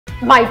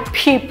My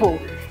people,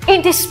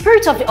 in the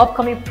spirit of the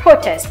upcoming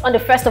protest on the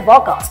 1st of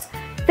August,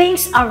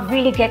 things are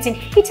really getting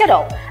heated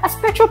up as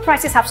petrol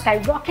prices have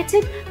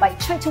skyrocketed by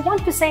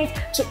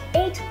 21% to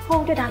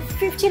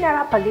 850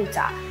 naira per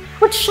litre.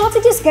 With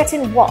shortages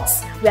getting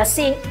worse, we are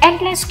seeing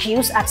endless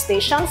queues at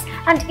stations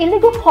and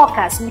illegal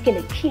hawkers making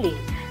a killing,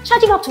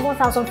 charging up to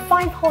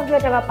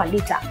 1,500 naira per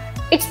litre.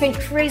 It's been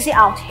crazy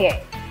out here.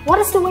 What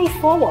is the way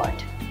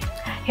forward?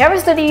 Here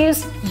is the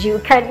news you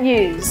can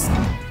use.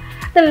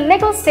 The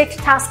Lagos State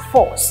Task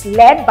Force,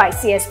 led by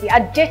CSP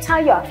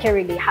Adetayo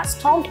Akerele, has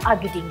stormed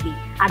Agidingbi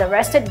and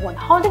arrested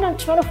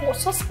 124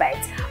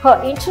 suspects who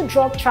are into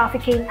drug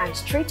trafficking and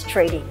street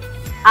trading.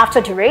 After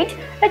the raid,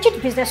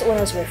 legit business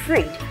owners were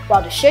freed,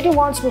 while the shady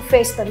ones will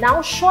face the now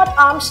short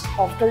arms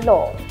of the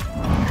law.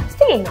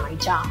 Still in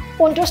Niger,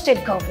 Ondo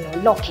State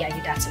Governor Lucky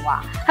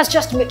Aiyedatiwa has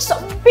just made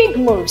some big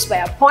moves by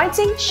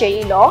appointing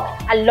Seyi Law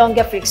and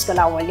Longa Felix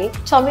Kolawole,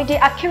 Tomide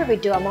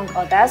Akiribido among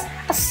others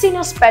as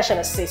senior special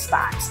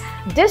assistants.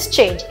 This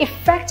change,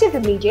 effective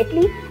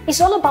immediately, is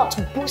all about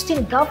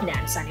boosting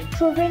governance and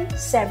improving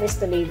service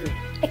delivery.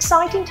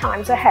 Exciting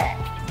times ahead.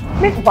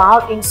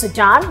 Meanwhile, in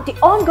Sudan, the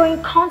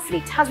ongoing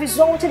conflict has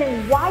resulted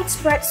in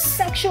widespread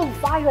sexual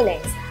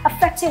violence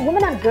affecting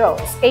women and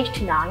girls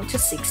aged 9 to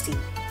 60.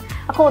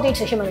 According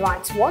to Human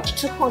Rights Watch,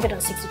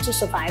 262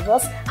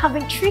 survivors have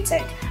been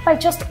treated by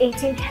just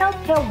 18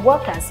 healthcare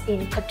workers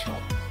in Petrol.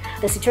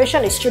 The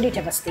situation is truly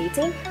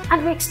devastating,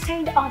 and we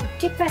extend our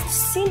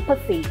deepest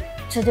sympathy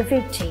to the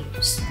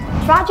victims.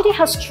 Tragedy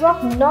has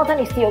struck northern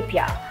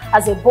Ethiopia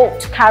as a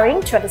boat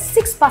carrying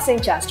 26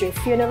 passengers to a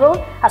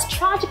funeral has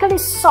tragically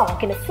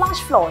sunk in a flash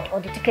flood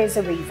on the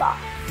Tekeze River.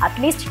 At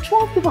least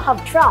 12 people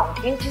have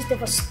drowned in this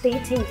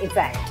devastating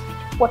event.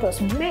 What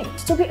was meant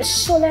to be a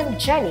solemn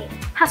journey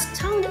has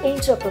turned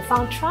into a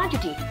profound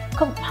tragedy,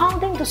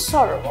 compounding the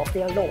sorrow of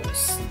their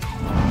loss.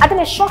 And in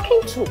a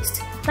shocking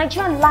twist,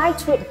 Nigerian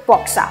lightweight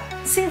boxer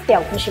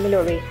Cynthia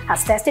Ogunsemilore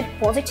has tested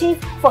positive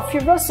for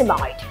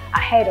furosemide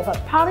ahead of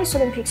her Paris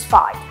Olympics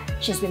fight.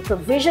 She's been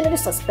provisionally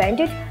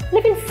suspended,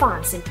 leaving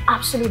fans in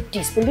absolute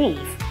disbelief.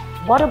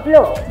 What a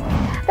blow!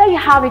 There you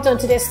have it on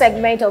today's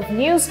segment of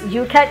News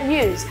You Can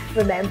Use.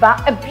 Remember,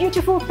 a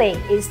beautiful thing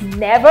is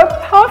never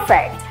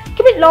perfect.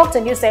 Keep it locked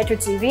on News Central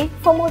TV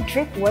for more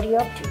drip-worthy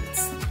updates.